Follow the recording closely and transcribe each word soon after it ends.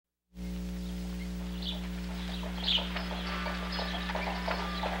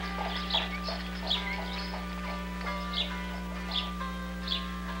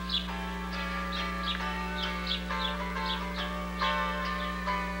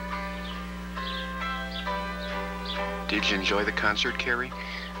Did you enjoy the concert, Carrie?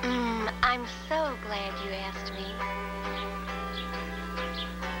 I'm so glad you asked me.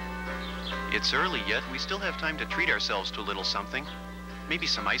 It's early yet. We still have time to treat ourselves to a little something. Maybe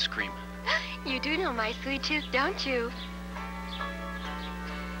some ice cream. You do know my sweet tooth, don't you?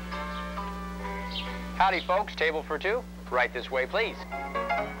 Howdy, folks. Table for two. Right this way, please.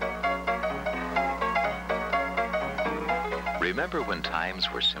 Remember when times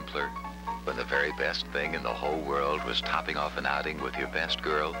were simpler? When the very best thing in the whole world was topping off an outing with your best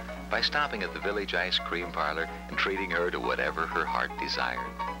girl by stopping at the village ice cream parlor and treating her to whatever her heart desired.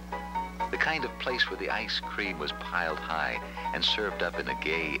 The kind of place where the ice cream was piled high and served up in a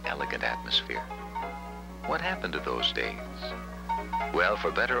gay, elegant atmosphere. What happened to those days? Well, for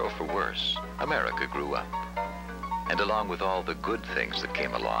better or for worse, America grew up. And along with all the good things that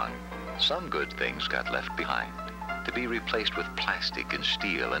came along, some good things got left behind, to be replaced with plastic and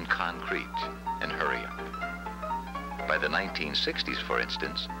steel and concrete and hurry up. By the 1960s, for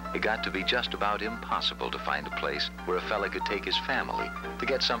instance, it got to be just about impossible to find a place where a fella could take his family to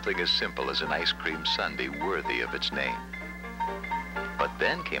get something as simple as an ice cream sundae worthy of its name. But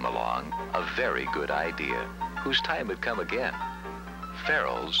then came along a very good idea, whose time had come again.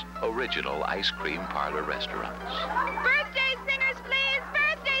 Farrell's original ice cream parlor restaurants. Birthday singers, please!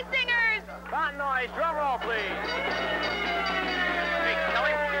 Birthday singers! Front noise, drum roll, please. Hey,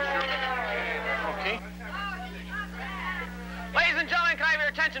 Kelly, okay. Ladies and gentlemen, can I have your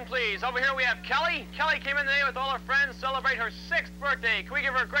attention, please? Over here we have Kelly. Kelly came in today with all her friends to celebrate her 6th birthday. Can we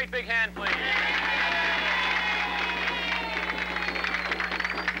give her a great big hand, please?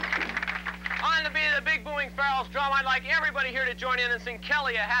 On to be the big booming Farrell's drum, I'd like everybody here to join in and sing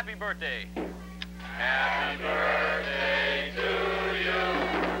Kelly a happy birthday. Happy birthday to you.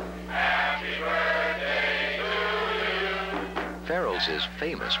 Happy birthday to you. Farrell's is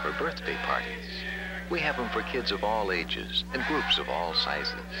famous for birthday parties. We have them for kids of all ages and groups of all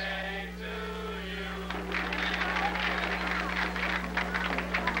sizes.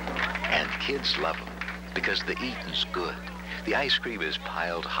 And kids love them because the eating's good, the ice cream is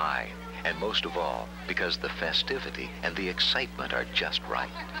piled high, and most of all, because the festivity and the excitement are just right.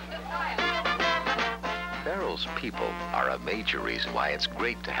 Farrell's people are a major reason why it's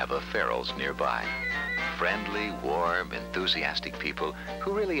great to have a Farrell's nearby. Friendly, warm, enthusiastic people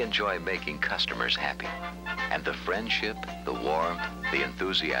who really enjoy making customers happy. And the friendship, the warmth, the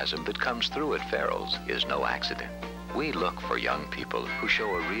enthusiasm that comes through at Farrell's is no accident. We look for young people who show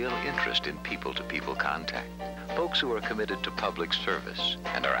a real interest in people-to-people contact. Folks who are committed to public service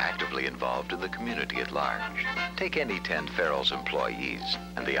and are actively involved in the community at large. Take any 10 Farrell's employees,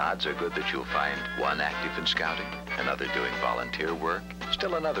 and the odds are good that you'll find one active in scouting, another doing volunteer work,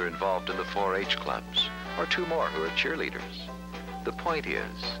 still another involved in the 4-H clubs, or 2 more who are cheerleaders. The point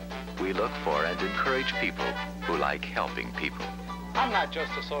is, we look for and encourage people who like helping people. I'm not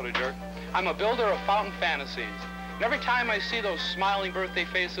just a soda jerk. I'm a builder of fountain fantasies. And every time I see those smiling birthday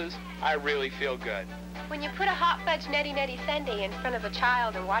faces, I really feel good. When you put a hot fudge nutty nutty sundae in front of a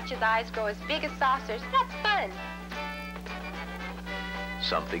child and watch his eyes grow as big as saucers, that's fun.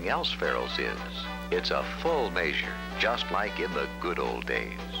 Something else Farrell's is. It's a full measure, just like in the good old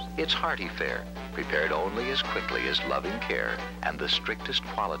days. It's hearty fare, prepared only as quickly as loving care and the strictest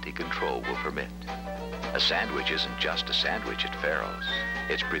quality control will permit. A sandwich isn't just a sandwich at Farrell's.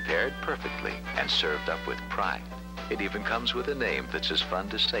 It's prepared perfectly and served up with pride. It even comes with a name that's as fun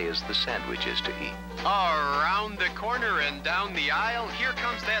to say as the sandwich is to eat. Around the corner and down the aisle, here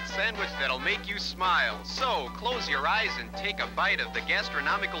comes that sandwich that'll make you smile. So, close your eyes and take a bite of the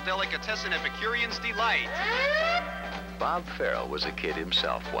gastronomical delicatessen Epicurean's delight. Bob Farrell was a kid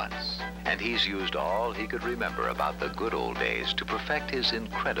himself once, and he's used all he could remember about the good old days to perfect his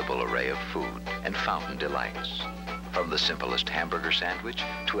incredible array of food and fountain delights. From the simplest hamburger sandwich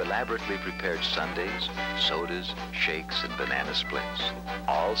to elaborately prepared sundaes, sodas, shakes, and banana splits,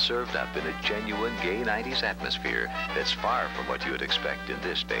 all served up in a genuine gay 90s atmosphere that's far from what you would expect in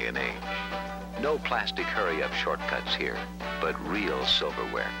this day and age. No plastic hurry-up shortcuts here, but real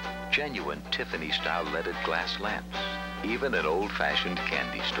silverware, genuine Tiffany-style leaded glass lamps, even an old-fashioned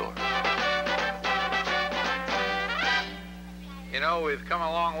candy store. You know, we've come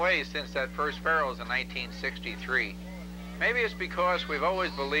a long way since that first Farrell's in 1963. Maybe it's because we've always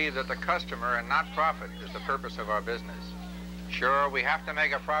believed that the customer and not profit is the purpose of our business. Sure, we have to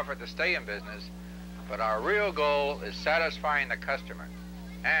make a profit to stay in business, but our real goal is satisfying the customer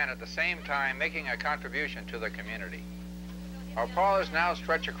and at the same time making a contribution to the community. Our parlors now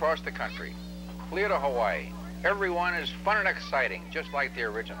stretch across the country, clear to Hawaii. Everyone is fun and exciting, just like the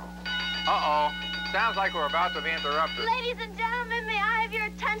original. Uh-oh. Sounds like we're about to be interrupted. Ladies and gentlemen, may I have your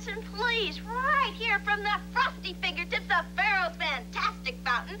attention, please? Right here from the frosty fingertips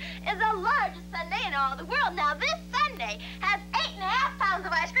all the world. Now, this Sunday has 8.5 pounds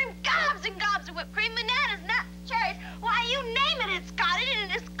of ice cream, gobs and gobs of whipped cream, bananas, nuts, cherries. Why, you name it, it's got it,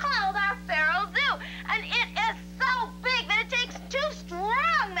 and it's called our Farrell Zoo. And it is so big that it takes 2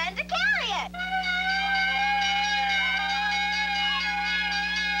 strong men to carry it.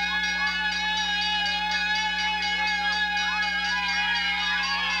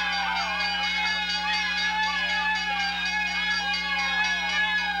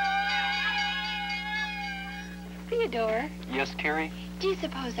 Theodore, Yes, Carrie? do you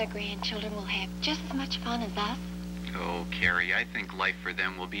suppose our grandchildren will have just as much fun as us? Oh, Carrie, I think life for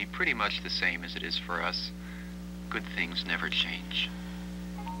them will be pretty much the same as it is for us. Good things never change.